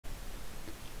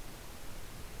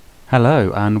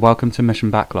Hello and welcome to Mission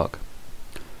Backlog.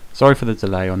 Sorry for the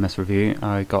delay on this review.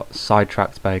 I got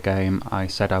sidetracked by a game I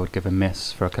said I would give a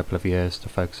miss for a couple of years to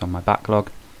focus on my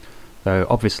backlog, though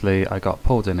obviously I got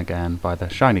pulled in again by the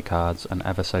shiny cards and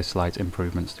ever so slight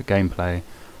improvements to gameplay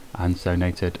and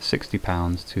donated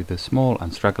 £60 to the small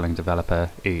and struggling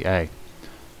developer EA.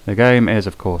 The game is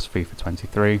of course FIFA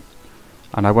 23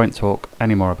 and I won't talk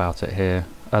any more about it here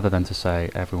other than to say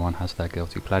everyone has their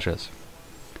guilty pleasures.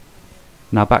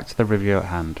 Now back to the review at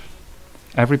hand.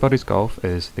 Everybody's Golf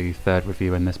is the third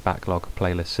review in this backlog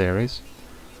playlist series.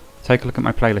 Take a look at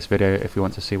my playlist video if you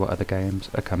want to see what other games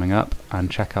are coming up,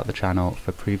 and check out the channel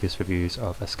for previous reviews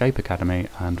of Escape Academy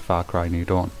and Far Cry New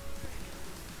Dawn.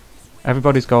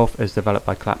 Everybody's Golf is developed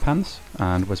by Claphands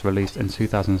and was released in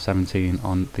 2017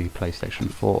 on the PlayStation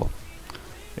 4.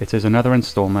 It is another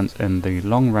installment in the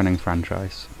long-running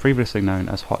franchise, previously known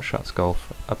as Hot Shots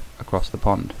Golf across the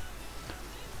pond.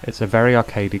 It's a very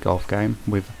arcadey golf game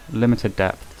with limited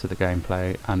depth to the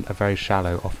gameplay and a very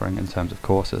shallow offering in terms of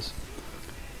courses.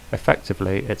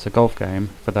 Effectively, it's a golf game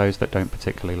for those that don't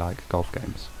particularly like golf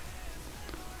games.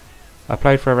 I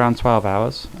played for around 12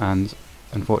 hours and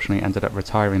unfortunately ended up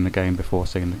retiring the game before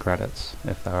seeing the credits,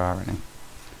 if there are any.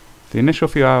 The initial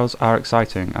few hours are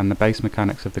exciting and the base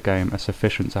mechanics of the game are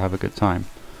sufficient to have a good time,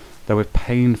 though with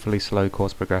painfully slow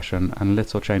course progression and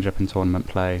little change up in tournament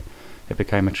play, it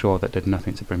became a chore that did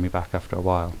nothing to bring me back after a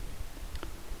while.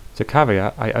 To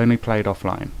caveat, I only played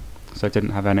offline, so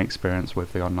didn't have any experience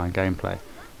with the online gameplay,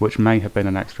 which may have been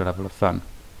an extra level of fun.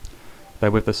 Though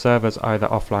with the servers either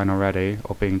offline already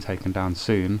or being taken down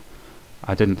soon,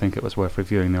 I didn't think it was worth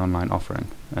reviewing the online offering,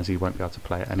 as you won't be able to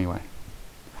play it anyway.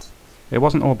 It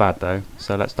wasn't all bad though,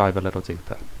 so let's dive a little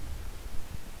deeper.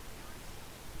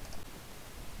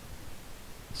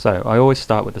 So, I always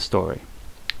start with the story.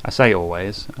 I say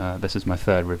always, this is my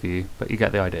third review, but you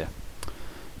get the idea.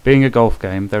 Being a golf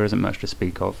game, there isn't much to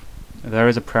speak of. There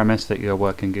is a premise that you're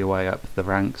working your way up the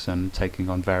ranks and taking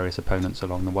on various opponents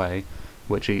along the way,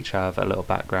 which each have a little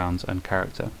background and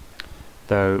character,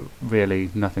 though really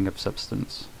nothing of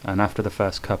substance, and after the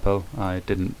first couple I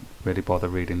didn't really bother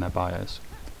reading their bios.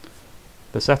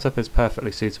 The setup is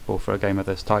perfectly suitable for a game of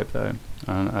this type though,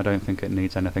 and I don't think it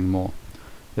needs anything more.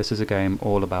 This is a game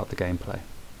all about the gameplay.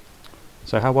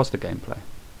 So how was the gameplay?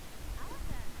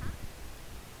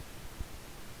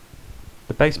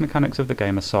 The base mechanics of the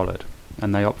game are solid,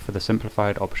 and they opt for the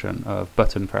simplified option of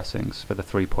button pressings for the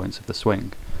 3 points of the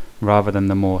swing, rather than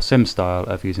the more sim style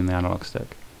of using the analog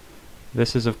stick.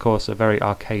 This is of course a very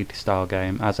arcade style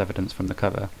game, as evidenced from the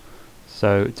cover,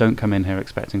 so don't come in here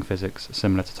expecting physics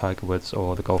similar to Tiger Woods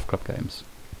or the golf club games.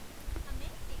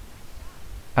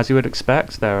 As you would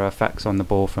expect, there are effects on the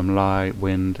ball from lie,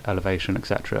 wind, elevation,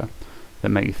 etc. that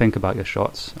make you think about your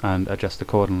shots and adjust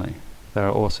accordingly. There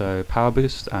are also power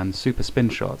boost and super spin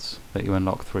shots that you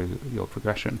unlock through your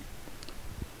progression.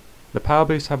 The power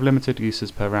boosts have limited uses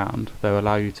per round, though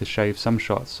allow you to shave some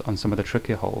shots on some of the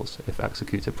trickier holes if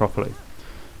executed properly.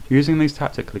 Using these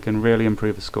tactically can really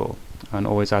improve a score, and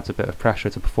always adds a bit of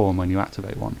pressure to perform when you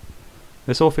activate one.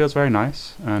 This all feels very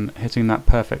nice, and hitting that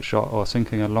perfect shot or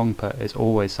sinking a long putt is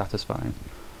always satisfying.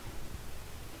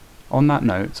 On that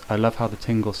note, I love how the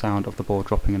tingle sound of the ball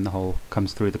dropping in the hole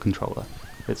comes through the controller.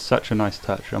 It's such a nice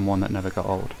touch and one that never got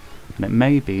old, and it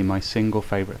may be my single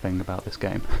favourite thing about this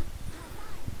game.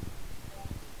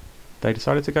 They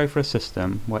decided to go for a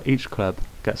system where each club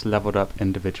gets levelled up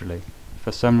individually,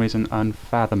 for some reason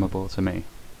unfathomable to me.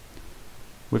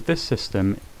 With this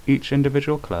system, each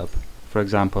individual club, for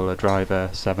example a driver,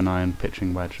 7-iron,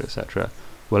 pitching wedge, etc.,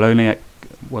 will only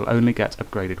get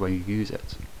upgraded when you use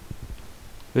it.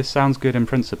 This sounds good in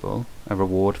principle, a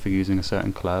reward for using a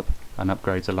certain club and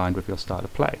upgrades aligned with your style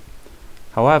of play.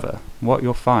 However, what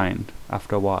you'll find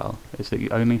after a while is that you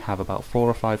only have about 4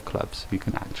 or 5 clubs you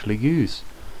can actually use,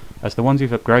 as the ones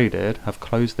you've upgraded have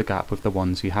closed the gap with the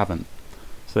ones you haven't.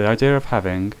 So the idea of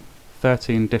having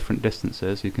 13 different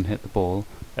distances you can hit the ball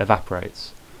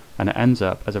evaporates, and it ends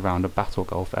up as a round of battle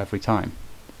golf every time.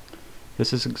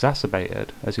 This is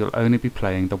exacerbated as you'll only be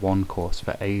playing the one course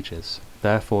for ages,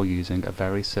 therefore using a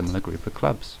very similar group of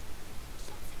clubs.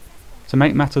 To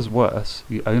make matters worse,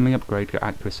 you only upgrade your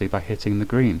accuracy by hitting the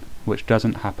green, which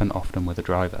doesn't happen often with a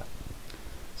driver.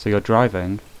 So your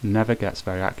driving never gets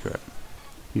very accurate.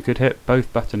 You could hit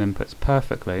both button inputs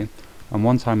perfectly, and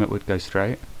one time it would go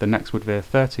straight, the next would veer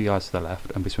 30 yards to the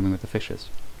left and be swimming with the fishes.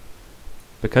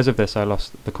 Because of this I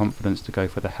lost the confidence to go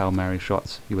for the Hail Mary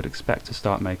shots you would expect to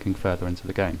start making further into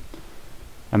the game.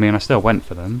 I mean, I still went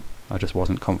for them, I just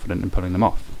wasn't confident in pulling them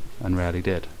off, and rarely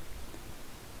did.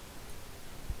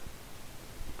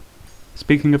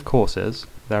 Speaking of courses,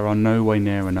 there are no way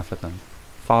near enough of them.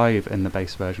 5 in the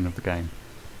base version of the game,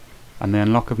 and the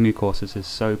unlock of new courses is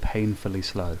so painfully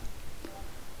slow.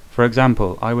 For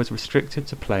example, I was restricted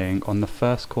to playing on the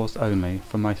first course only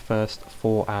for my first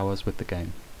 4 hours with the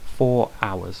game. 4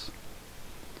 hours.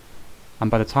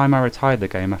 And by the time I retired the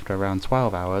game after around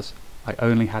 12 hours, I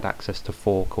only had access to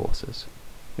 4 courses.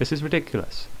 This is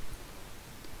ridiculous.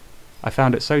 I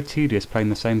found it so tedious playing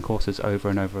the same courses over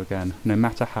and over again, no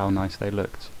matter how nice they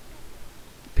looked.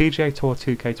 PGA Tour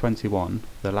 2K21,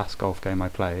 the last golf game I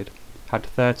played, had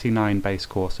 39 base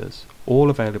courses, all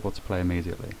available to play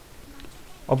immediately.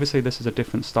 Obviously this is a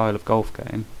different style of golf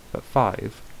game, but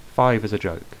 5 is a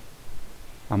joke.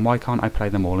 And why can't I play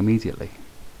them all immediately?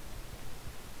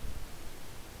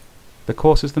 The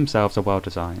courses themselves are well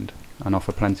designed, and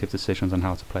offer plenty of decisions on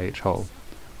how to play each hole,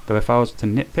 though if I was to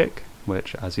nitpick,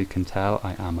 which as you can tell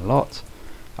I am a lot,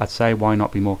 I'd say why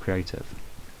not be more creative?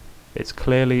 It's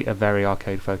clearly a very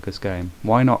arcade focused game,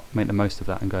 why not make the most of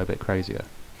that and go a bit crazier?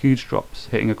 Huge drops,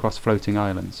 hitting across floating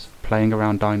islands, playing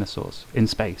around dinosaurs, in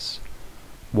space.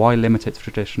 Why limit it to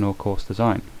traditional course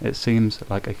design? It seems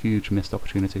like a huge missed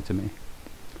opportunity to me.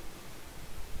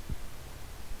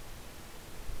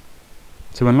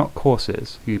 To unlock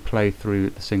courses, you play through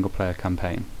the single player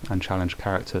campaign and challenge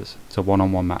characters to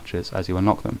one-on-one matches as you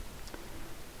unlock them.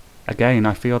 Again,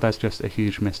 I feel there's just a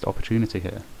huge missed opportunity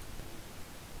here.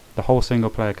 The whole single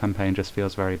player campaign just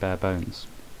feels very bare bones.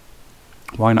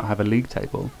 Why not have a league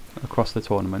table across the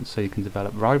tournament so you can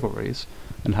develop rivalries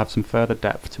and have some further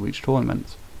depth to each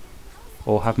tournament?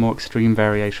 Or have more extreme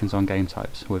variations on game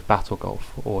types with battle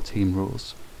golf or team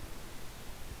rules.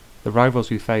 The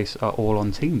rivals you face are all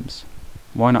on teams.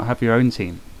 Why not have your own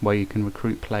team where you can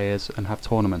recruit players and have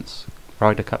tournaments,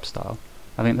 Ryder Cup style?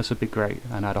 I think this would be great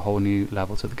and add a whole new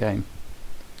level to the game.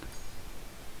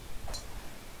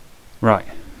 Right,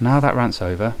 now that rant's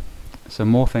over, some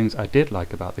more things I did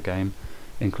like about the game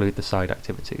include the side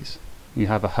activities. You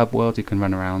have a hub world you can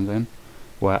run around in,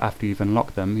 where after you've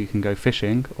unlocked them you can go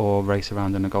fishing or race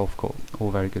around in a golf course,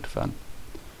 all very good fun.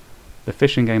 The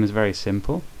fishing game is very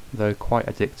simple, though quite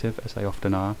addictive as they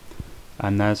often are,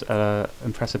 and there's an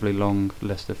impressively long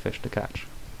list of fish to catch.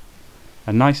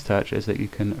 A nice touch is that you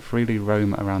can freely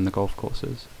roam around the golf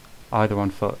courses, either on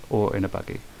foot or in a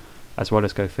buggy, as well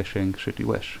as go fishing should you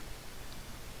wish.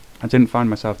 I didn't find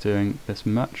myself doing this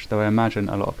much, though I imagine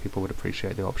a lot of people would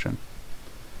appreciate the option.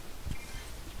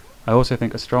 I also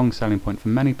think a strong selling point for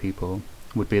many people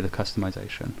would be the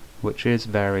customization, which is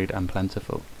varied and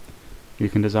plentiful. You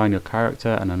can design your character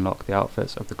and unlock the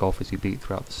outfits of the golfers you beat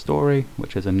throughout the story,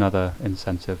 which is another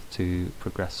incentive to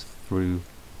progress through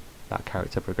that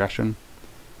character progression.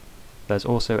 There's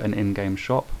also an in-game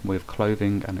shop with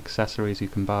clothing and accessories you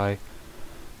can buy.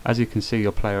 As you can see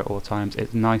your player at all times,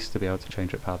 it's nice to be able to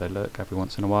change up how they look every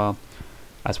once in a while,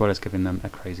 as well as giving them a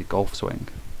crazy golf swing.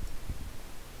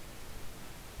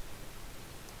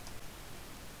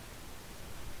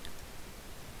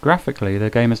 Graphically, the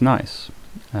game is nice.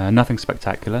 Nothing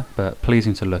spectacular, but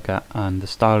pleasing to look at, and the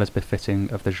style is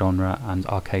befitting of the genre and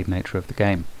arcade nature of the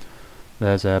game.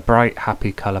 There's a bright,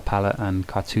 happy colour palette and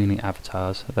cartoony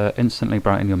avatars that instantly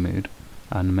brighten your mood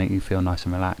and make you feel nice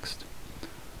and relaxed.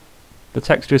 The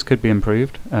textures could be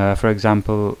improved. For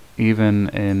example, even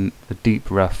in the deep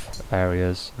rough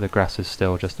areas, the grass is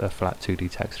still just a flat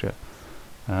 2D texture.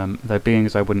 Though being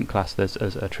as I wouldn't class this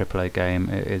as a AAA game,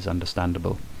 it is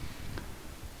understandable.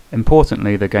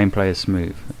 Importantly, the gameplay is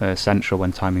smooth. Essential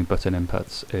when timing button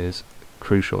inputs is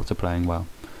crucial to playing well,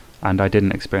 and I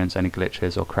didn't experience any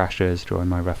glitches or crashes during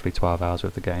my roughly 12 hours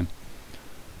with the game.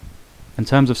 In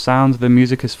terms of sound, the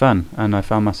music is fun, and I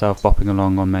found myself bopping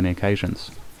along on many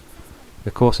occasions.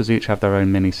 The courses each have their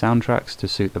own mini soundtracks to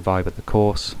suit the vibe of the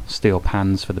course, steel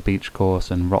pans for the beach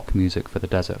course and rock music for the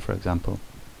desert, for example.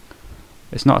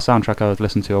 It's not a soundtrack I would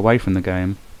listen to away from the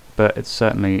game, but it's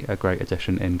certainly a great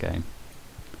addition in-game.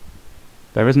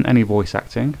 There isn't any voice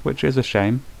acting, which is a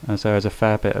shame, as there is a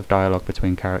fair bit of dialogue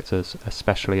between characters,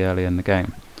 especially early in the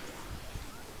game.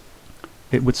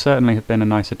 It would certainly have been a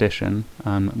nice addition,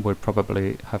 and would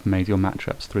probably have made your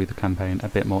matchups through the campaign a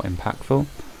bit more impactful.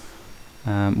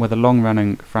 With a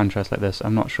long-running franchise like this,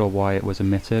 I'm not sure why it was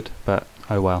omitted, but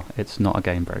oh well, it's not a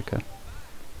game breaker.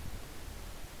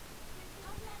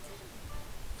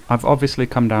 I've obviously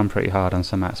come down pretty hard on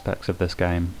some aspects of this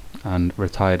game, and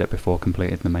retired it before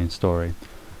completing the main story,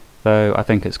 though I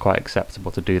think it's quite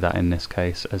acceptable to do that in this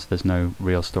case, as there's no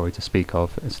real story to speak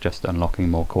of, it's just unlocking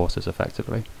more courses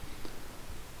effectively.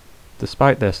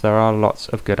 Despite this, there are lots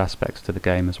of good aspects to the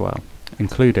game as well,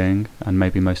 including, and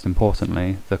maybe most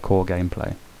importantly, the core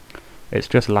gameplay. It's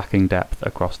just lacking depth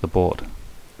across the board.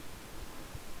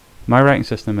 My rating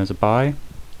system is a buy,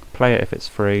 play it if it's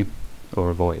free, or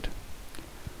avoid?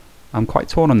 I'm quite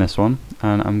torn on this one,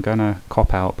 and I'm gonna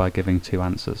cop out by giving two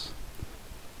answers.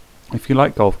 If you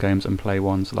like golf games and play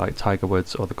ones like Tiger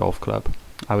Woods or the Golf Club,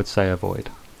 I would say avoid.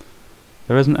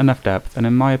 There isn't enough depth, and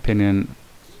in my opinion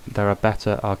there are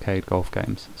better arcade golf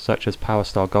games, such as Power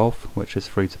Star Golf, which is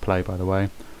free to play by the way,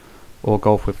 or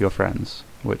Golf with Your Friends,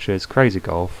 which is crazy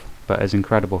golf but is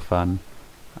incredible fun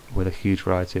with a huge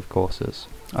variety of courses.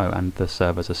 Oh, and the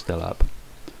servers are still up.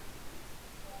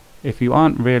 If you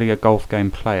aren't really a golf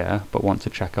game player but want to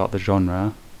check out the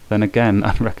genre, then again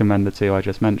I'd recommend the two I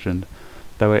just mentioned,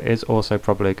 though it is also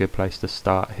probably a good place to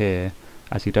start here,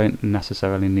 as you don't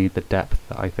necessarily need the depth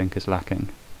that I think is lacking,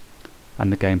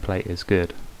 and the gameplay is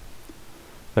good.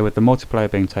 Though with the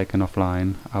multiplayer being taken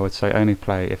offline, I would say only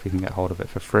play if you can get hold of it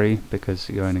for free, because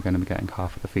you're only going to be getting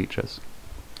half of the features.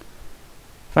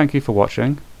 Thank you for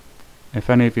watching. If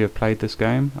any of you have played this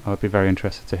game, I would be very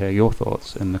interested to hear your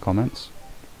thoughts in the comments.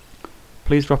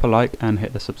 Please drop a like and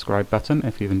hit the subscribe button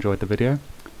if you've enjoyed the video.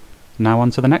 Now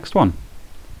on to the next one.